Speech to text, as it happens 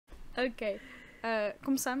Ok.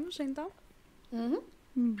 Começamos então?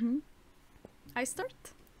 I start?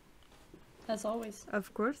 As always.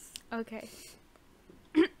 Of course. Okay.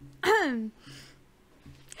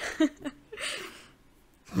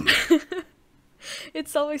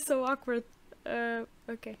 It's always so awkward.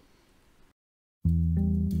 Okay.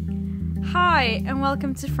 Hi, and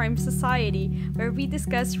welcome to Frame Society, where we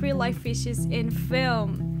discuss real-life issues in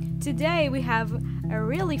film. Today we have a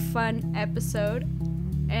really fun episode,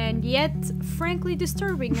 and yet frankly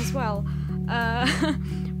disturbing as well.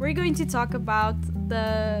 We're going to talk about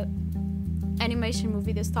the animation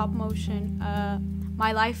movie, the stop motion,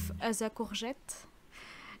 My Life as a Courgette.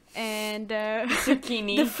 And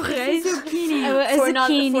Zucchini. The phrase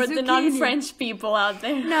Zucchini. For the non-French people out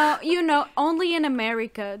there. No, you know, only in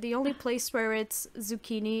America. The only place where it's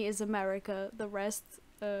zucchini is America. The rest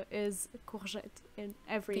is courgette in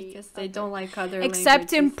every. Because they don't like other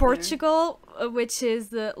except in languages Portugal, which is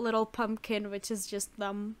the little pumpkin, which is just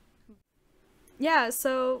them. Yeah,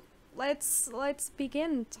 so let's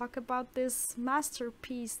begin. Talk about this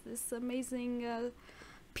masterpiece, this amazing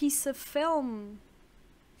piece of film.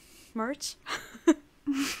 Merch.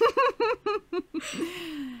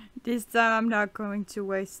 This time I'm not going to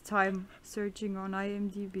waste time searching on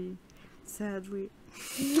IMDb, sadly.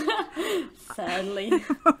 Sadly.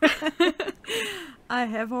 I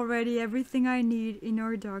have already everything I need in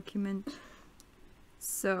our document.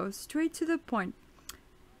 So, straight to the point.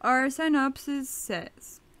 Our synopsis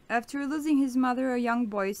says, after losing his mother, a young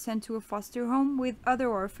boy is sent to a foster home with other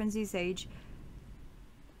orphans his age,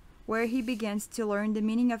 where he begins to learn the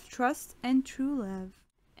meaning of trust and true love.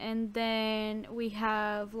 And then we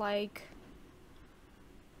have like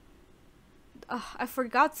I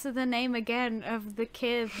forgot the name again of the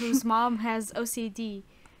kid whose mom has OCD.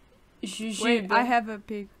 Jujube. Wait, I have a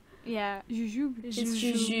pig. Yeah. Jujube. It's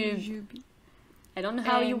jujube. I don't know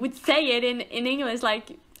how you would say it in English,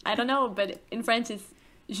 like, I don't know, but in French it's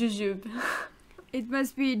jujube. It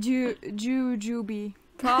must be jujube.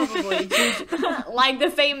 Probably. Like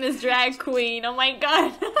the famous drag queen. Oh my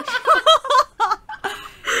god.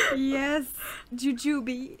 Yes,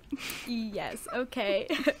 jujube. Yes, okay.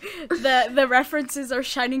 The references are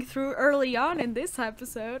shining through early on in this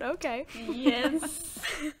episode. Okay. Yes.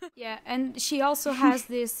 Yeah, and she also has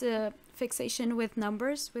this fixation with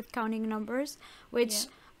numbers, with counting numbers, which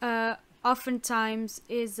oftentimes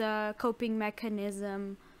is a coping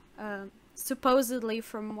mechanism, supposedly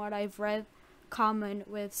from what I've read, common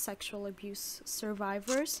with sexual abuse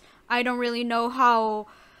survivors. I don't really know how,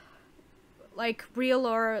 like, real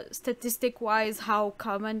or statistic wise how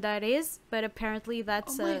common that is, but apparently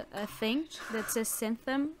that's a thing, that's a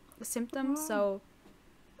symptom. Wow. So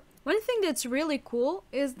one thing that's really cool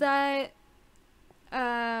is that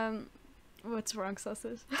what's wrong,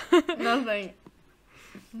 sausage? Nothing.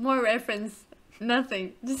 More reference.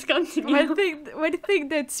 Nothing. Just continue. One thing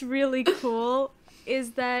that's really cool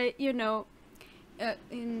is that, you know,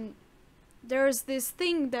 there's this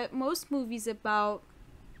thing that most movies about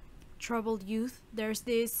troubled youth, there's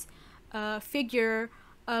this figure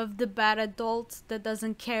of the bad adult that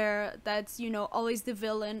doesn't care, that's, you know, always the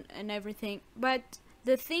villain and everything. But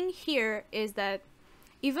the thing here is that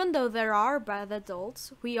even though there are bad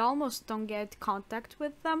adults, we almost don't get contact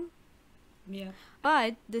with them. Yeah.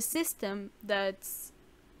 But the system that's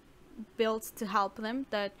built to help them,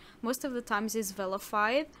 that most of the times is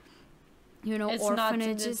vilified, you know, It's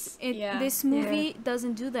orphanages. This movie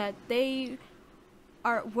doesn't do that. They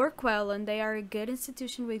work well, and they are a good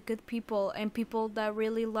institution with good people and people that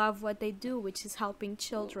really love what they do, which is helping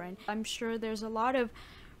children. I'm sure there's a lot of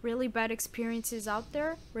really bad experiences out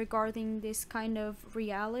there regarding this kind of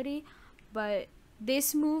reality, but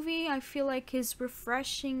this movie I feel like is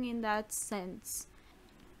refreshing in that sense.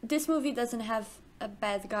 This movie doesn't have a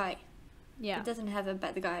bad guy. Yeah. It doesn't have a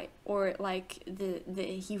bad guy or like the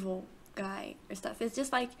evil guy or stuff. It's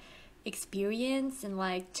just like experience and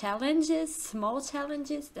like challenges, small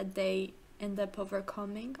challenges that they end up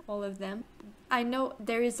overcoming, all of them. I know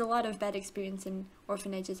there is a lot of bad experience in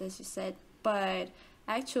orphanages, as you said, but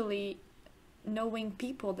actually knowing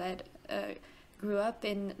people that grew up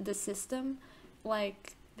in the system,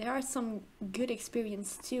 like, there are some good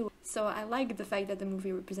experience too. So I like the fact that the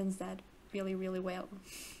movie represents that really, really well.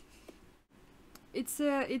 It's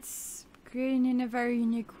created in a very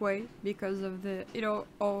unique way because of the, you know,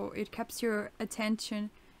 it captures your attention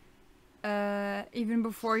even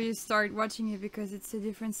before you start watching it, because it's a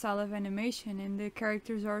different style of animation and the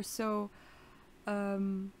characters are so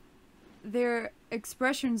their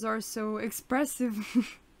expressions are so expressive.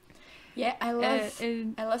 Yeah, I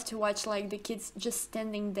love to watch like the kids just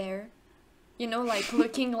standing there, you know, like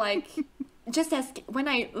looking like just as when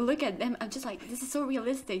I look at them, I'm just like, this is so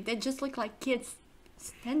realistic. They just look like kids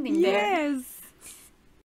standing there. Yes.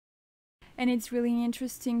 And it's really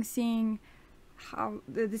interesting seeing how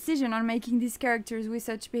the decision on making these characters with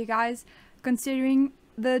such big eyes, considering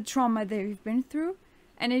the trauma they've been through,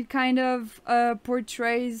 and it kind of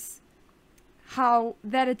portrays how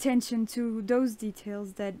that attention to those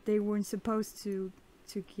details that they weren't supposed to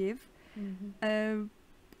give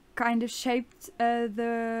kind of shaped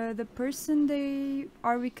the person they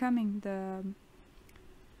are becoming, the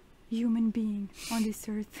human being on this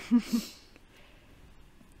earth.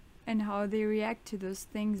 And how they react to those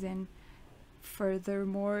things, and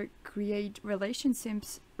furthermore create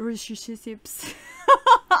relationships.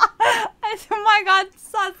 Oh my god,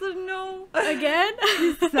 Sasa, no. Again?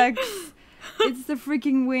 This sucks. It's the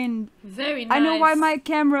freaking wind. Very nice. I know why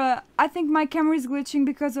I think my camera is glitching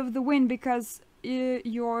because of the wind, because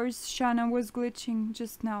yours, Shanna, was glitching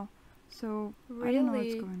just now. So, I don't know what's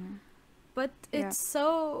Really? going on. But Yeah.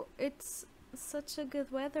 it's such a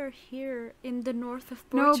good weather here in the north of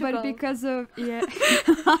No, Portugal. but because of, yeah.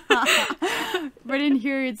 But in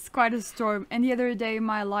here it's quite a storm. And the other day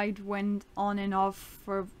my light went on and off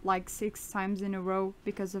for like 6 times in a row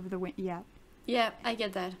because of the wind. Yeah. Yeah, I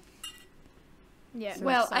get that. Yeah. So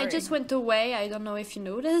Well, I sorry. just went away. I don't know if you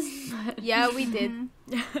noticed. But Yeah, we did.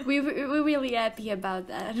 we're really happy about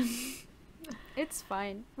that. It's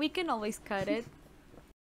fine. We can always cut it.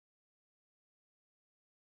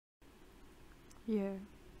 Yeah.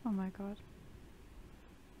 Oh my god.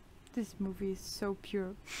 This movie is so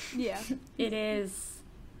pure. Yeah. It is.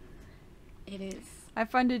 It is. I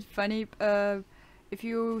find it funny, if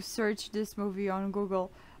you search this movie on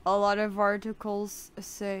Google, a lot of articles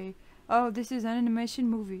say, oh, this is an animation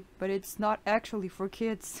movie, but it's not actually for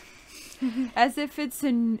kids. As if it's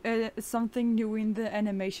something new in the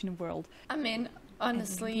animation world. I mean,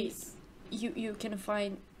 honestly, you can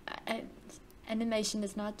find animation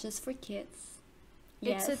is not just for kids.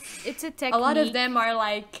 Yes. It's a technique. A lot of them are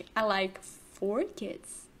like for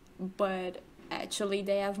kids, but actually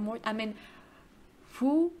they have more. I mean,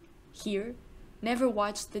 who here never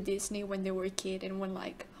watched the Disney when they were a kid and were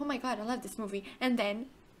like, oh my god, I love this movie, and then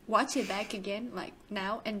watch it back again like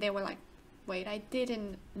now, and they were like, wait, I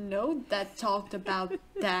didn't know that talked about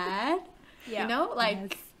that. Yeah. You know, like,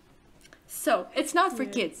 Yes. so it's not for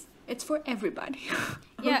Yeah. kids, it's for everybody.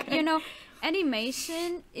 Yeah, Okay? you know,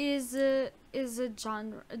 animation is a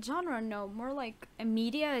genre, no, more like a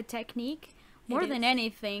media, a technique, more It than is.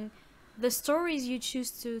 anything. The stories you choose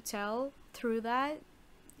to tell through that,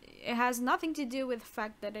 it has nothing to do with the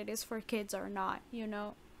fact that it is for kids or not, you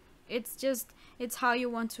know. It's how you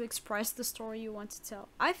want to express the story you want to tell.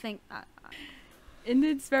 I think And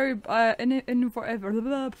it's very, and forever,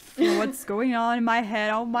 what's going on in my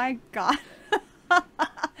head, oh my god.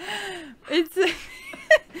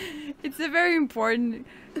 It's a very important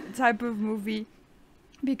type of movie,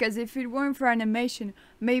 because if it weren't for animation,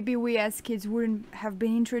 maybe we as kids wouldn't have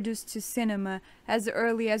been introduced to cinema as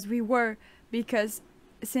early as we were, because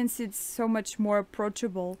since it's so much more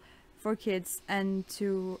approachable for kids and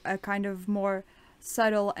to a kind of more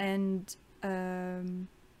subtle and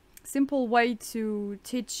simple way to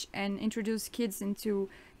teach and introduce kids into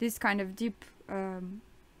this kind of deep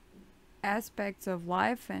aspects of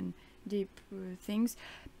life and deep things,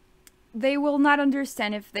 they will not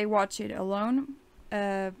understand if they watch it alone.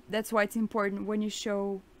 That's why it's important when you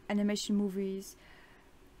show animation movies,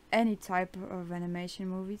 any type of animation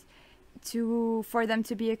movies, for them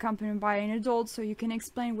to be accompanied by an adult so you can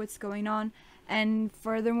explain what's going on. And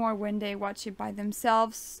furthermore, when they watch it by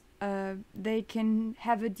themselves, they can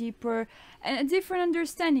have a deeper and a different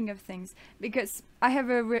understanding of things. Because I have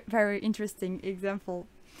a very interesting example.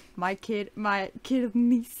 My kid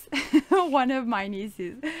niece, one of my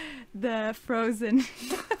nieces, the Frozen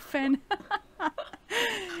fan,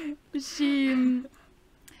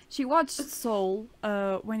 she watched Soul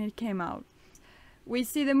when it came out. We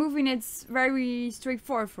see the movie and it's very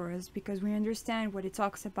straightforward for us because we understand what it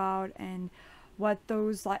talks about and what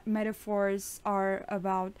those like metaphors are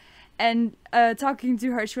about. And talking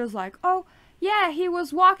to her, she was like, oh yeah, he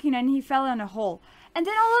was walking and he fell in a hole, and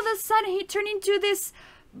then all of a sudden he turned into this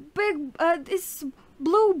big this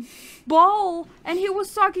blue ball, and he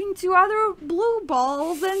was talking to other blue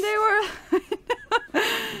balls, and they were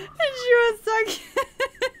and she was talking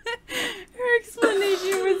her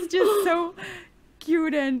explanation was just so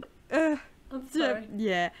cute. And I'm sorry.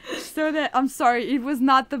 yeah, so that I'm sorry, it was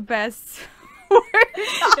not the best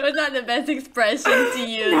It was not the best expression to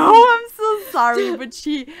use. no, I'm so sorry, but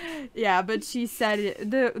she said it,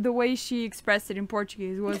 the way she expressed it in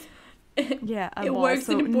Portuguese was, yeah, a It ball, works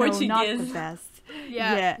so in no, not the Portuguese. best.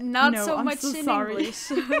 Yeah, not no, so I'm much so in sorry.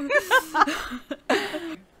 English.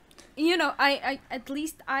 You know, I at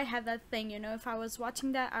least I had that thing, you know, if I was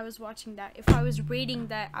watching that, I was watching that. If I was reading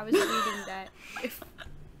that, I was reading that. If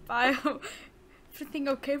I everything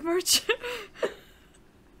okay, Merch?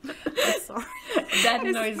 I'm sorry. That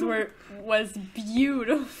noise was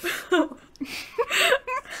beautiful.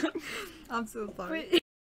 I'm so sorry.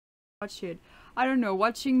 Watch it. I don't know,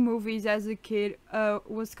 watching movies as a kid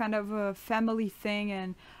was kind of a family thing,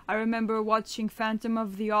 and I remember watching Phantom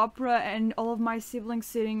of the Opera and all of my siblings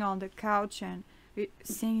sitting on the couch and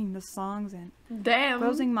singing the songs and Damn.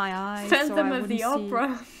 closing my eyes. Phantom of the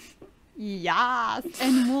Opera. Yes,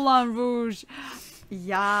 and Moulin Rouge.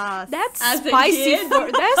 Yes. That's As a spicy kid?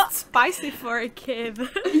 that's spicy for a kid.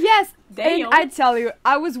 Yes, Damn. and I tell you,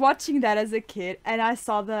 I was watching that as a kid, and I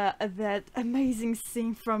saw that amazing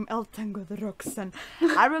scene from El Tango de Roxanne.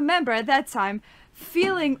 I remember at that time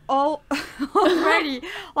feeling already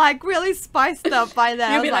like really spiced up by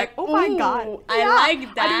that. I You'll was be like, oh my god, "Ooh, yeah, I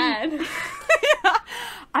like that."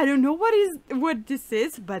 I don't know what this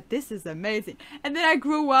is, but this is amazing. And then I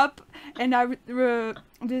grew up and I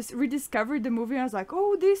rediscovered the movie. And I was like,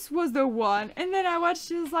 oh, this was the one. And then I watched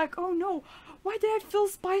it. I was like, oh no, why did I feel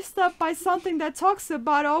spiced up by something that talks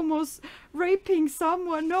about almost raping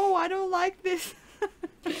someone? No, I don't like this.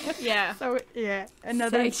 Yeah. So yeah,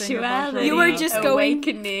 another thing about Sexuality. You were just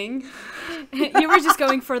awakening. You were just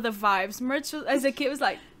going for the vibes. Merch as a kid was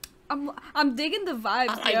like, I'm digging the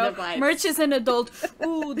vibes, I like yo. the vibes. Merch is an adult.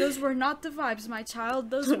 Ooh, those were not the vibes, my child.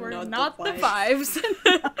 Those were Not the not the vibes.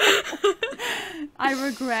 I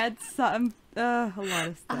regret a lot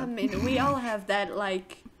of stuff. I mean, we all have that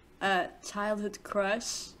like childhood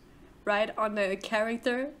crush, right, on a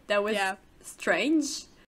character that was Yeah. strange.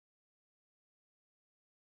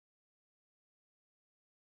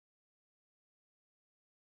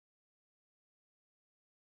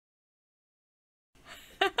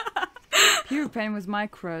 Peter Pan was my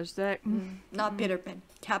crush. That Not Peter Pan,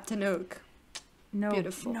 Captain Hook. no,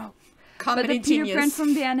 Beautiful. no. But Comedy the Peter genius. Pan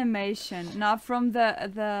from the animation, not from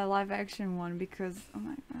the live action one, because oh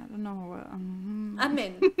my, I don't know. I'm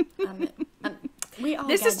in. We all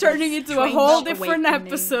This got is turning this into a strange whole different awakening.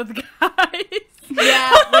 episode, guys.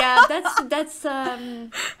 Yeah, that's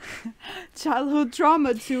childhood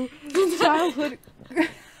trauma to childhood.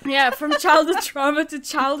 Yeah, from childhood trauma to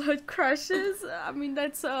childhood crushes. I mean,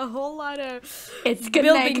 that's a whole lot of it's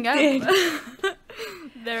building connected. up.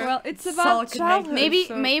 There. Well, it's So about connected. childhood.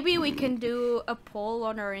 so- Maybe we can do a poll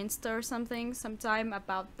on our Insta or something sometime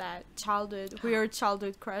about that weird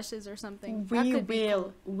childhood crushes or something. That We could be will.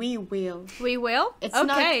 cool. We will. We will. It's okay.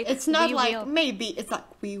 not. It's not we like will. maybe. It's like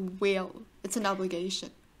we will. It's an obligation.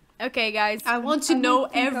 Okay, guys. I want to I know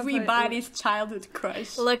won't think of it. everybody's childhood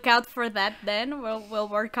crush. Look out for that. Then we'll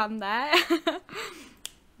work on that.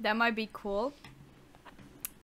 That might be cool.